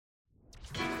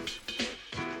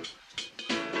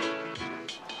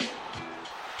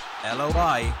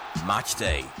LOI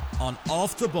Matchday on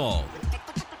Off the Ball.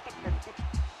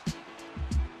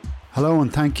 Hello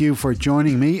and thank you for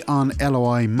joining me on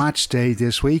LOI Matchday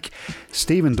this week.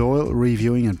 Stephen Doyle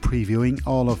reviewing and previewing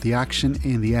all of the action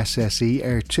in the SSE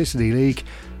Airtricity League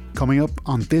coming up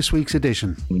on this week's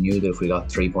edition. We knew that if we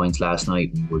got 3 points last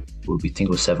night, we think it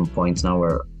was 7 points now.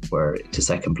 We're to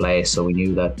second place, so we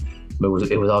knew that it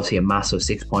was obviously a massive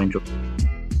 6 point.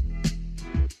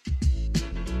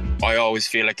 I always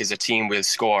feel like as a team we'll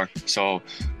score, so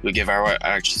we'll give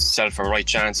ourselves a right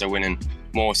chance of winning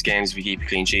most games if we keep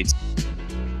clean sheets.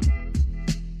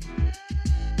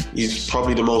 He's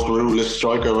probably the most ruthless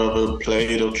striker I've ever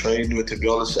played or trained with, to be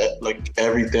honest. Like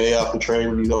every day after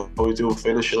training, he's always doing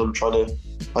finishing. I'm trying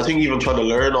to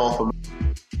learn off him.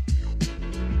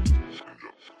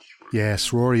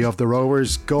 Yes, Rory of the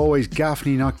Rovers. Galway's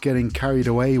Gaffney not getting carried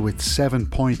away with 7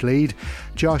 point lead.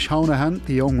 Josh Honohan,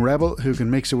 the young rebel who can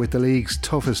mix it with the league's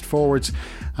toughest forwards,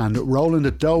 and Roland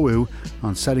Idowu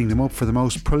on setting them up for the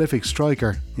most prolific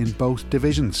striker in both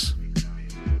divisions.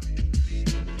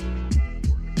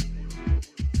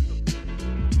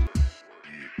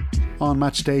 On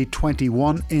match day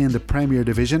 21 in the Premier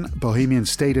Division, Bohemians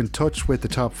stayed in touch with the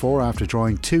top four after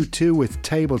drawing 2-2 with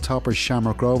table toppers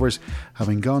Shamrock Rovers,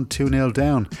 having gone 2-0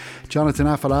 down. Jonathan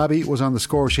Afolabi was on the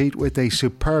score sheet with a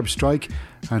superb strike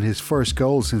and his first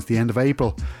goal since the end of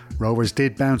April. Rovers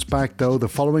did bounce back though the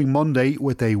following Monday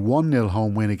with a 1-0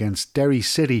 home win against Derry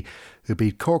City, who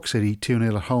beat Cork City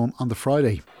 2-0 at home on the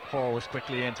Friday. Paul was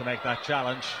quickly in to make that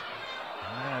challenge.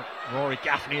 Rory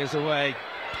Gaffney is away.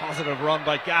 Positive run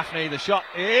by Gaffney. The shot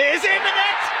is in the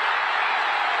net.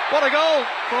 What a goal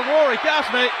from Rory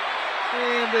Gaffney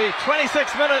in the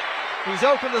 26th minute. He's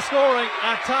opened the scoring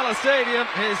at Tallaght Stadium,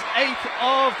 his 8th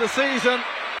of the season.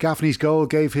 Gaffney's goal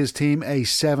gave his team a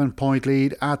 7 point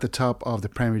lead at the top of the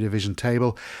Premier Division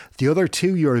table. The other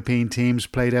two European teams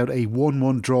played out a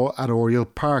 1-1 draw at Oriel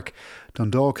Park.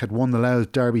 Dundalk had won the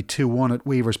Louth Derby 2-1 at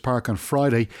Weavers Park on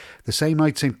Friday. The same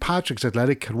night, St Patrick's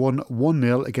Athletic had won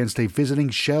 1-0 against a visiting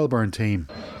Shelbourne team.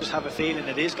 Just have a feeling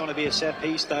it is going to be a set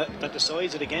piece that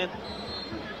decides it again.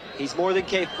 He's more than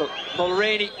capable.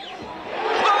 Mulroney.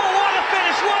 Oh, what a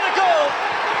finish, what a goal!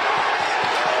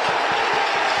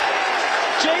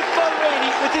 Jake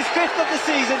Mulroney with his 5th of the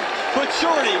season, but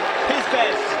surely his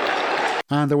best.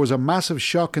 And there was a massive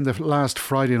shock in the last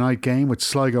Friday night game, with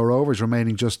Sligo Rovers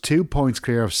remaining just 2 points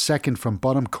clear of second from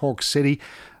bottom Cork City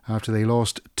after they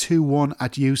lost 2-1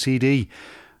 at UCD.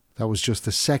 That was just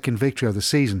the second victory of the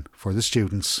season for the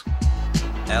students.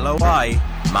 LOI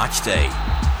Matchday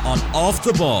on Off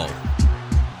the Ball.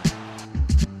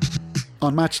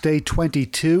 On match day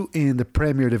 22 in the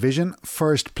Premier Division,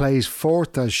 first plays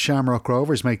fourth as Shamrock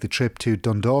Rovers make the trip to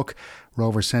Dundalk.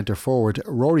 Rovers centre forward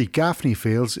Rory Gaffney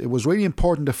feels it was really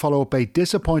important to follow up a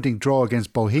disappointing draw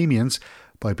against Bohemians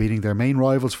by beating their main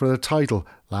rivals for the title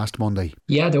last Monday.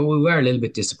 Yeah, we were a little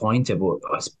bit disappointed,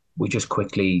 but we just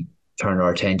quickly turned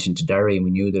our attention to Derry, and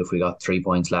we knew that if we got 3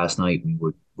 points last night,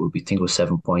 we think it was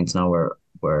 7 points now.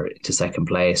 We're to second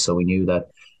place, so we knew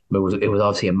that it was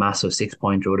obviously a massive 6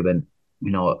 point. It would have been,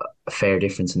 a fair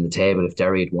difference in the table if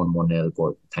Derry had won 1-0,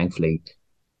 but thankfully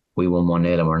we won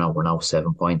 1-0 and we're now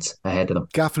 7 points ahead of them.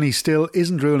 Gaffney still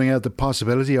isn't ruling out the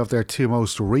possibility of their two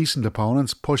most recent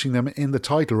opponents pushing them in the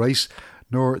title race,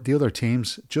 nor the other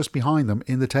teams just behind them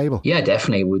in the table. Yeah,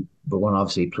 definitely. We want to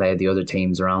obviously play the other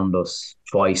teams around us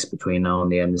twice between now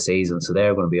and the end of the season, so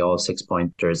they're going to be all 6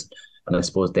 pointers, and I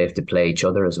suppose they have to play each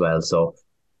other as well. So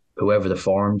whoever the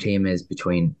form team is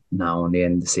between now and the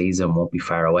end of the season won't be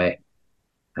far away.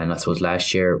 And I suppose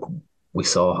last year we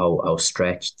saw how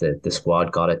stretched the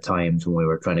squad got at times when we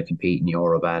were trying to compete in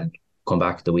Europe and come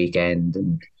back to the weekend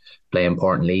and play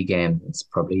important league games. It's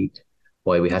probably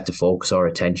why we had to focus our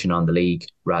attention on the league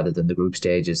rather than the group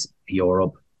stages in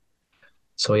Europe.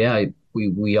 So yeah,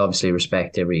 we obviously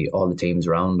respect all the teams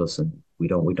around us, and we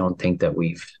don't think that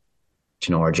we've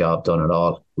our job done at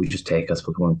all. We just we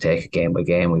want to take it game by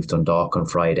game. We've done Dock on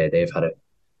Friday. They've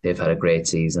had a great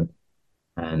season.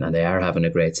 And they are having a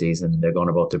great season. They're going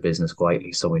about their business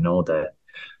quietly, so we know that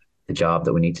the job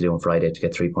that we need to do on Friday to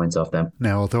get 3 points off them.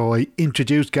 Now, although I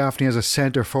introduced Gaffney as a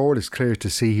centre forward, it's clear to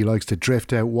see he likes to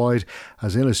drift out wide,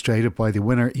 as illustrated by the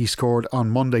winner he scored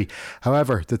on Monday.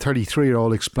 However, the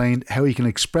 33-year-old explained how he can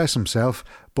express himself,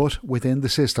 but within the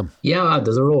system. Yeah,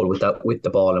 there's a role with the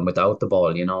ball and without the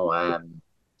ball.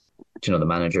 The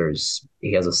managers,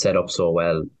 he has it set up so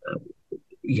well.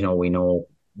 We know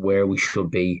where we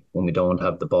should be when we don't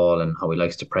have the ball and how he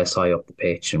likes to press high up the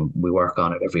pitch, and we work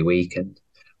on it every week, and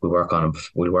we'll work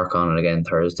on it again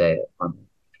Thursday on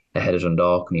ahead of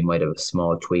Dundalk, and he might have a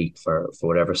small tweak for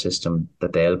whatever system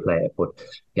that they'll play. But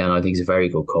yeah, no, I think he's a very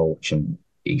good coach, and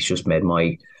he's just made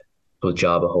my good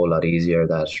job a whole lot easier.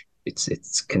 That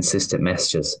it's consistent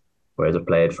messages, whereas I've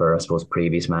played for, I suppose,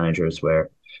 previous managers where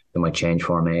they might change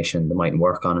formation, they mightn't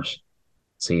work on it,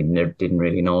 so you didn't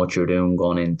really know what you're doing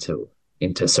going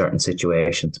into certain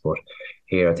situations. But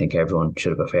here, I think everyone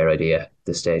should have a fair idea at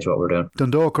this stage what we're doing.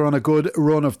 Dundalk are on a good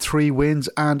run of 3 wins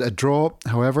and a draw.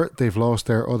 However, they've lost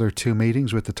their other 2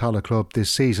 meetings with the Tala club this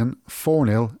season,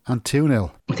 4-0 and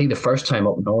 2-0. I think the first time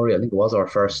up in Nori, I think it was our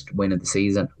first win of the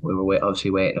season. We were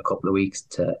obviously waiting a couple of weeks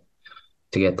to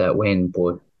get that win,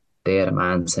 but they had a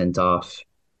man sent off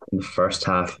in the first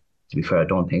half. To be fair, I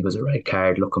don't think it was a red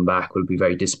card. Looking back, we'll be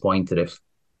very disappointed if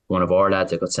one of our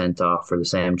lads had got sent off for the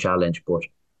same challenge. But I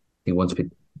think once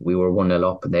we were 1-0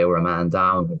 up and they were a man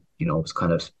down, it was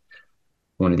kind of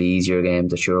one of the easier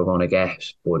games that you're going to get.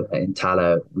 But in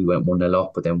Tala, we went 1-0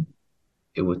 up, but then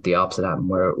it was the opposite happened,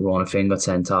 where Ronan Finn got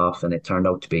sent off, and it turned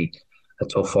out to be a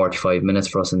tough 45 minutes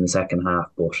for us in the second half.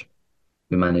 But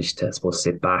we managed to, I suppose,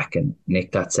 sit back and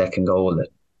nick that second goal that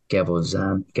gave us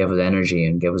energy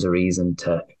and gave us a reason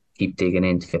to keep digging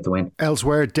in to get the win.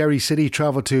 Elsewhere, Derry City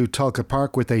travelled to Talca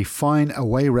Park with a fine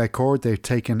away record. They've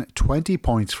taken 20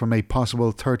 points from a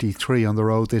possible 33 on the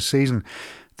road this season.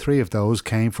 3 of those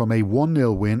came from a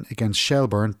 1-0 win against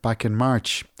Shelbourne back in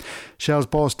March. Shell's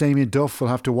boss Damien Duff will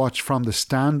have to watch from the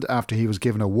stand after he was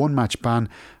given a 1-match ban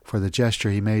for the gesture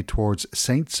he made towards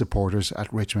Saints supporters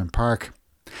at Richmond Park.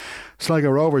 Sligo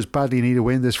Rovers badly need a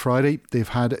win this Friday. They've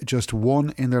had just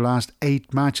 1 in their last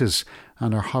 8 matches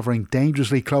and are hovering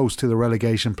dangerously close to the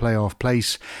relegation playoff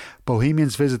place.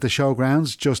 Bohemians visit the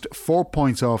showgrounds just 4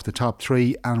 points off the top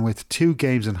 3 and with 2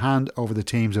 games in hand over the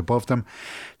teams above them.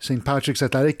 St Patrick's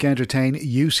Athletic entertain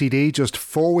UCD just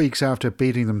 4 weeks after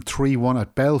beating them 3-1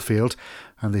 at Belfield,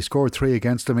 and they scored 3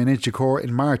 against them in Inchicore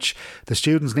in March. The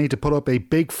students need to put up a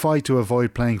big fight to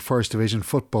avoid playing First Division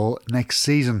football next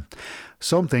season.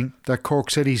 Something that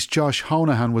Cork City's Josh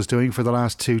Honohan was doing for the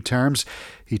last 2 terms.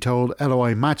 He told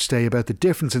LOI Matchday about the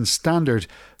difference in standard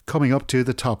coming up to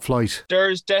the top flight.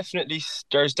 There's definitely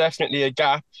a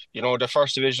gap. The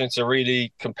First Division, it's a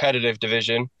really competitive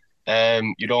division.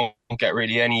 You don't get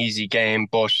really any easy game,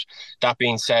 but that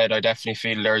being said, I definitely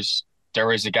feel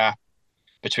there is a gap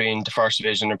between the First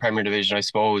Division and Premier Division. I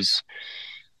suppose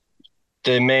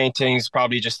the main thing is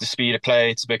probably just the speed of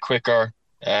play. It's a bit quicker.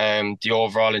 The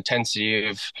overall intensity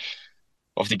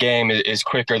of the game is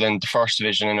quicker than the First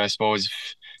Division, and I suppose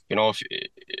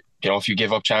if you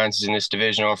give up chances in this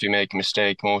division or if you make a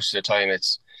mistake, most of the time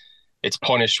it's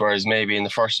punished. Whereas maybe in the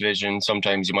First Division,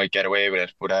 sometimes you might get away with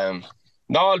it. But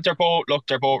no, they're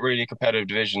both really competitive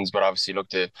divisions. But obviously,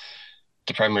 the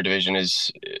Premier Division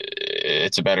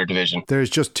it's a better division. There's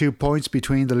just 2 points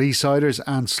between the Leesiders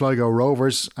and Sligo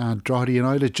Rovers, and Drogheda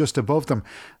United just above them,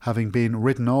 having been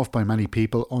written off by many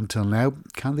people until now.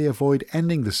 Can they avoid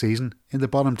ending the season in the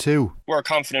bottom 2? We're a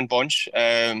confident bunch.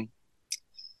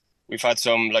 We've had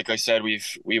some, like I said,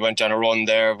 we went down a run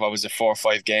there. What was it, 4 or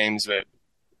 5 games with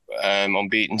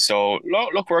unbeaten. So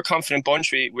look, we're a confident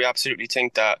bunch. We absolutely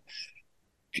think that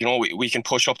we can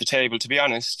push up the table. To be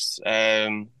honest.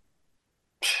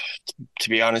 To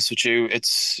be honest with you,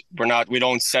 we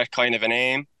don't set kind of an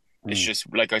aim. It's just,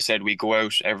 like I said, we go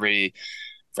out for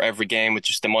every game with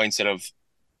just the mindset of,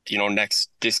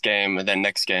 this game and then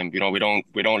next game. We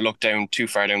don't look down too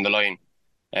far down the line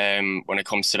when it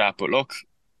comes to that. But look,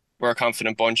 we're a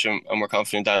confident bunch, and we're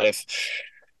confident that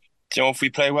if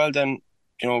we play well, then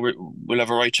we'll have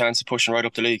a right chance of pushing right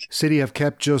up the league. City have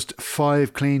kept just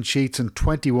 5 clean sheets in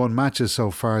 21 matches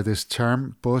so far this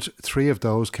term, but 3 of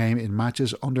those came in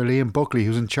matches under Liam Buckley,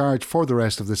 who's in charge for the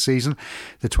rest of the season.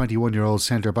 The 21-year-old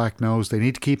centre-back knows they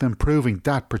need to keep improving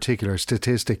that particular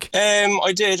statistic.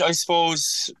 I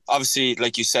suppose, obviously,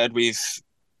 like you said, we've,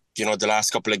 the last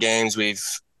couple of games, we've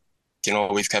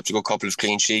kept a good couple of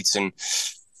clean sheets, and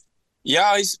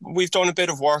yeah, we've done a bit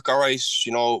of work, all right.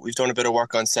 We've done a bit of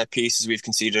work on set pieces. We've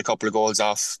conceded a couple of goals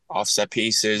off set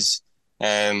pieces.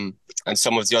 And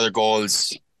some of the other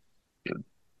goals,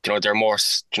 they're more,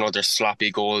 they're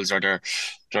sloppy goals, or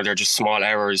they're just small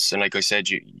errors. And like I said,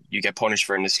 you get punished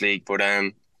for in this league. But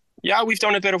yeah, we've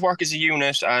done a bit of work as a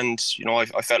unit, and, I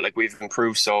felt like we've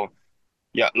improved. So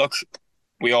yeah, look,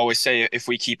 we always say if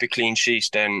we keep a clean sheet,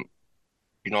 then,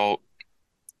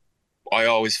 I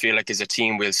always feel like as a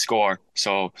team we'll score,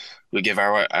 so we'll give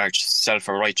ourselves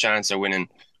a right chance of winning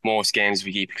most games if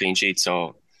we keep a clean sheet.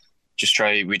 So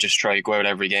we just try to go out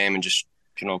every game and just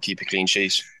keep a clean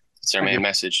sheet. It's their main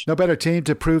message. No better team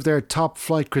to prove their top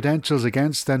flight credentials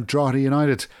against than Drogheda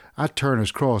United at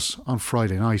Turner's Cross on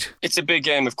Friday night. It's a big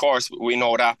game, of course, we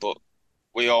know that, but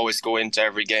we always go into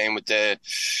every game with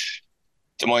it's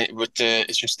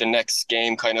just the next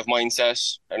game kind of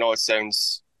mindset. I know it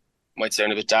might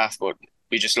sound a bit daft, but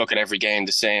we just look at every game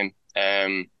the same.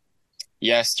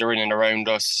 Yes, they're in and around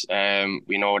us.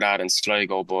 We know that in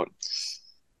Sligo, but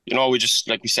we just,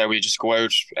 like we said, we just go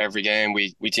out every game.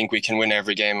 We think we can win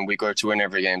every game, and we go out to win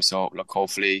every game. So look,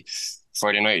 hopefully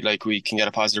Friday night, we can get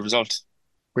a positive result.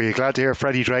 Were you glad to hear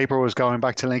Freddie Draper was going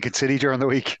back to Lincoln City during the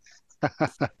week?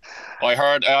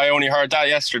 I only heard that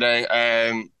yesterday.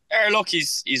 Look,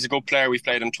 he's a good player. We've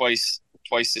played him twice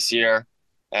this year.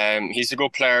 He's a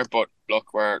good player, but look,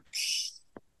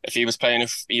 if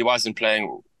he wasn't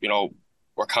playing,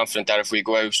 we're confident that if we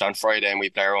go out on Friday and we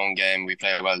play our own game, we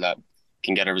play well, that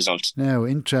can get a result. Now,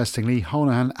 interestingly,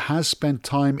 Honohan has spent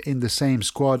time in the same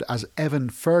squad as Evan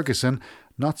Ferguson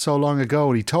not so long ago,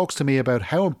 and he talks to me about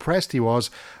how impressed he was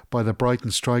by the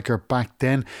Brighton striker back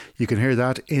then. You can hear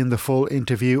that in the full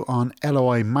interview on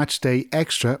LOI Matchday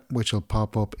Extra, which will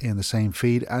pop up in the same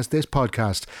feed as this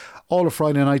podcast. All of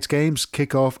Friday night's games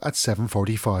kick off at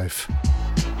 7:45.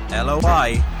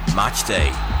 LOI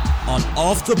Matchday on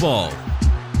Off the Ball.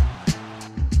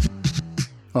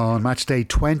 On match day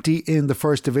 20 in the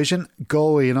First Division,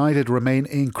 Galway United remain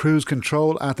in cruise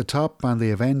control at the top, and they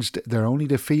avenged their only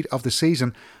defeat of the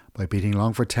season by beating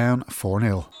Longford Town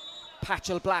 4-0.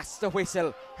 Patchell blasts the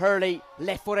whistle. Hurley,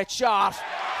 left-footed shot.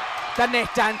 The net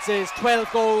dances. 12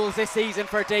 goals this season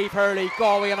for Dave Hurley.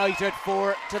 Galway United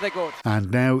 4 to the good.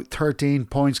 And now 13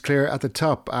 points clear at the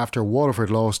top after Waterford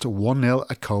lost 1-0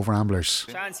 at Cove Ramblers.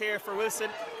 Chance here for Wilson.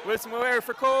 Wilson Mawere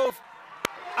for Cove.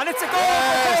 And it's a goal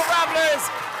for Cove Ramblers.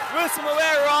 Wilson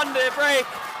Mawere on the break.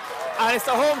 And it's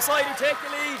the home side who take the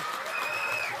lead.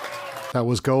 That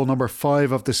was goal number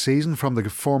 5 of the season from the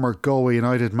former Galway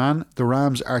United man. The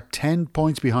Rams are 10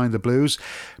 points behind the Blues.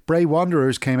 Bray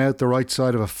Wanderers came out the right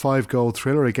side of a 5-goal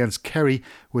thriller against Kerry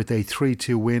with a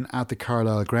 3-2 win at the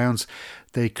Carlisle grounds.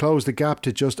 They closed the gap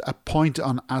to just a point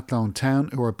on Athlone Town,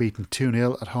 who are beaten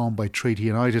 2-0 at home by Treaty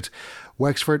United.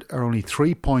 Wexford are only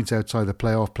 3 points outside the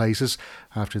playoff places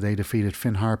after they defeated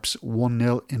Finn Harps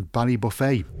 1-0 in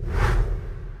Ballybuffet.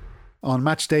 On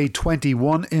match day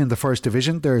 21 in the First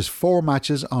Division, there's 4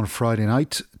 matches on Friday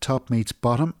night. Top meets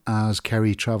bottom as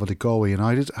Kerry travel to Galway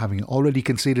United, having already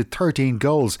conceded 13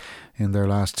 goals in their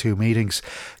last 2 meetings.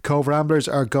 Cove Ramblers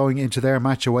are going into their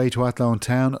match away to Athlone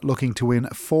Town, looking to win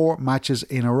 4 matches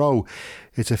in a row.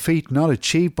 It's a feat not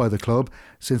achieved by the club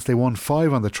since they won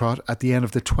 5 on the trot at the end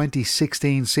of the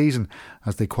 2016 season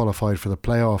as they qualified for the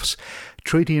playoffs.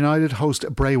 Treaty United host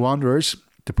Bray Wanderers.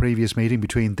 The previous meeting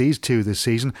between these two this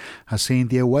season has seen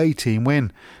the away team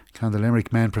win. Can the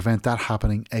Limerick men prevent that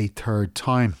happening a third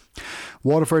time?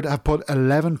 Waterford have put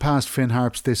 11 past Finn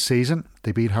Harps this season.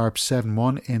 They beat Harps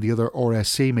 7-1 in the other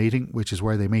RSC meeting, which is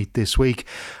where they meet this week.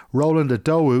 Roland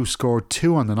Idowu scored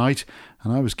 2 on the night,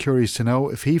 and I was curious to know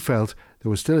if he felt there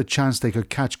was still a chance they could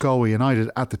catch Galway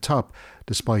United at the top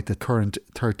despite the current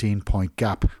 13-point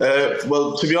gap.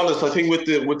 Well, to be honest, I think with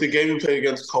the game we played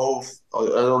against Cove, I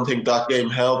don't think that game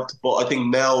helped. But I think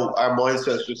now our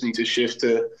mindsets just need to shift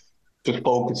to just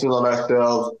focusing on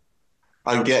ourselves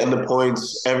and getting the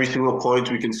points. Every single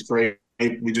point we can scrape,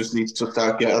 we just need to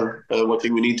start getting. I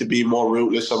think we need to be more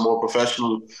ruthless and more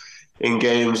professional in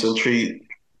games and treat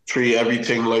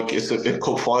everything like it's a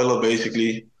cup final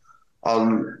basically.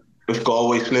 And if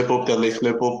Galway slip up, then they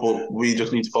slip up, but we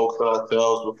just need to focus on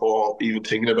ourselves before even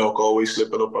thinking about Galway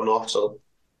slipping up or not. So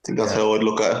I think that's how I'd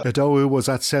look at it. Idowu was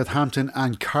at Southampton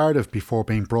and Cardiff before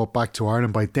being brought back to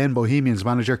Ireland by then Bohemians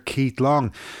manager Keith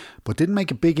Long, but didn't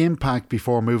make a big impact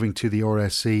before moving to the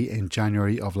RSC in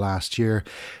January of last year.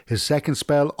 His second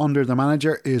spell under the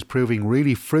manager is proving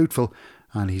really fruitful,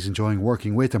 and he's enjoying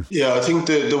working with him. Yeah, I think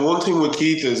the one thing with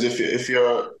Keith is if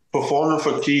you're performing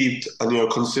for Keith and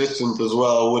you're consistent as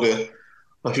well with it,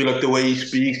 I feel like the way he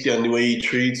speaks to you and the way he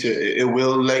treats you, it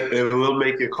will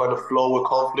make you kind of flow with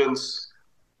confidence.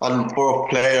 And for a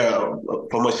player,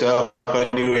 for myself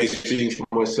anyway, speaking for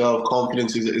myself,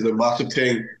 confidence is a massive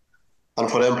thing. And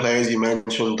for them players you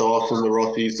mentioned, Dawson, the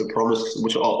Rothies, the Promise,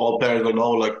 which all players I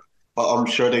know, like I'm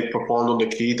sure they performed under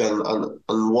Keith and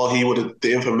what he would have,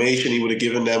 the information he would have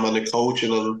given them and the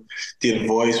coaching and the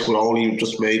advice would only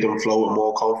just made them flow with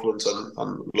more confidence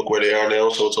and look where they are now,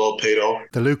 so it's all paid off.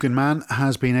 The Lucan man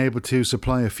has been able to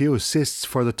supply a few assists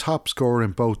for the top scorer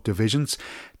in both divisions.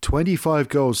 25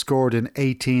 goals scored in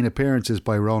 18 appearances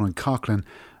by Ronan Coughlin,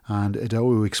 and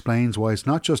Idowu explains why it's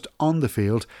not just on the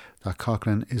field that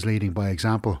Coughlin is leading by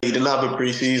example. He didn't have a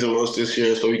pre-season with us this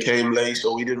year, so he came late,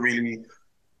 so we didn't really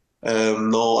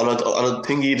know. And I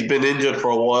think he'd been injured for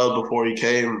a while before he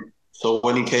came. So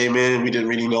when he came in, we didn't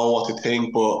really know what to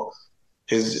think, but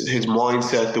his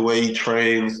mindset, the way he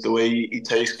trains, the way he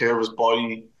takes care of his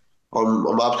body,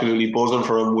 I'm absolutely buzzing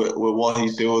for him with what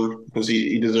he's doing, because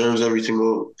he deserves every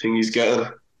single thing he's getting.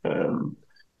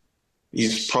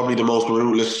 He's probably the most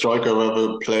ruthless striker I've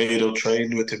ever played or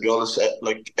trained with, to be honest.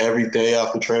 Like every day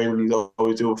after training, he's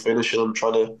always doing finishing. I'm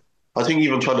trying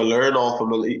to learn off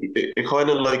him. It kind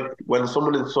of like when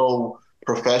someone is so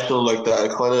professional like that,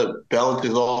 it kind of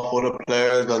bounces off other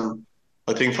players. And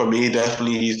I think for me,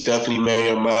 he's definitely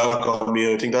made a mark on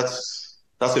me. I think that's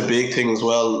a big thing as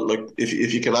well. Like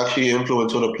if you can actually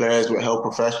influence other players with how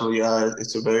professional you are,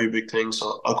 it's a very big thing.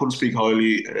 So I couldn't speak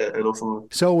highly enough of him.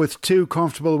 So with 2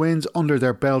 comfortable wins under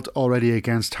their belt already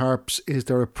against Harps, is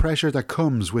there a pressure that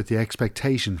comes with the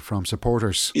expectation from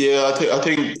supporters? Yeah, I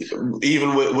think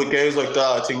even with games like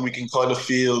that, I think we can kind of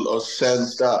feel or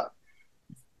sense that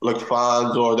like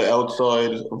fans or the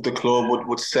outside of the club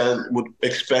would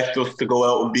expect us to go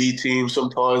out and beat teams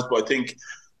sometimes. But I think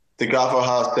the gaffer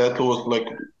has said to us, like,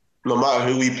 no matter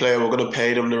who we play, we're going to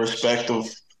pay them the respect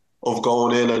of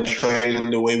going in and training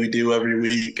the way we do every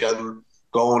week, and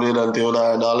going in and doing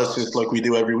our analysis like we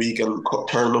do every week, and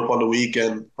turning up on the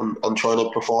weekend and trying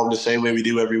to perform the same way we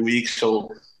do every week.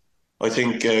 So I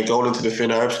think going into the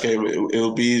Finn Harps game,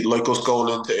 it'll be like us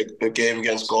going into a game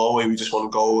against Galway. We just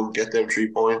want to go and get them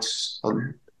 3 points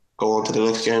and go on to the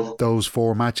next game. Those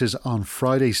 4 matches on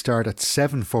Friday start at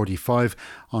 7:45.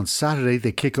 On Saturday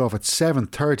they kick off at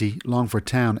 7:30. Longford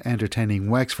Town entertaining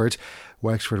Wexford.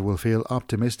 Wexford will feel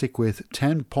optimistic with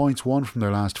 10 points won from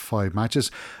their last 5 matches,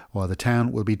 while the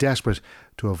Town will be desperate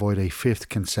to avoid a 5th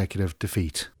consecutive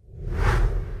defeat.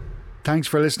 Thanks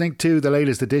for listening to the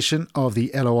latest edition of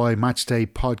the LOI Matchday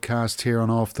podcast here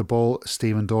on Off the Ball.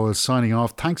 Stephen Doyle signing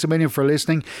off. Thanks a million for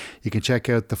listening. You can check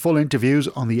out the full interviews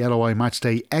on the LOI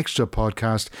Matchday Extra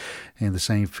podcast in the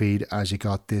same feed as you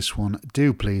got this one.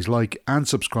 Do please like and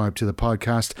subscribe to the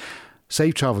podcast.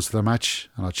 Safe travels to the match,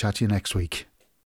 and I'll chat to you next week.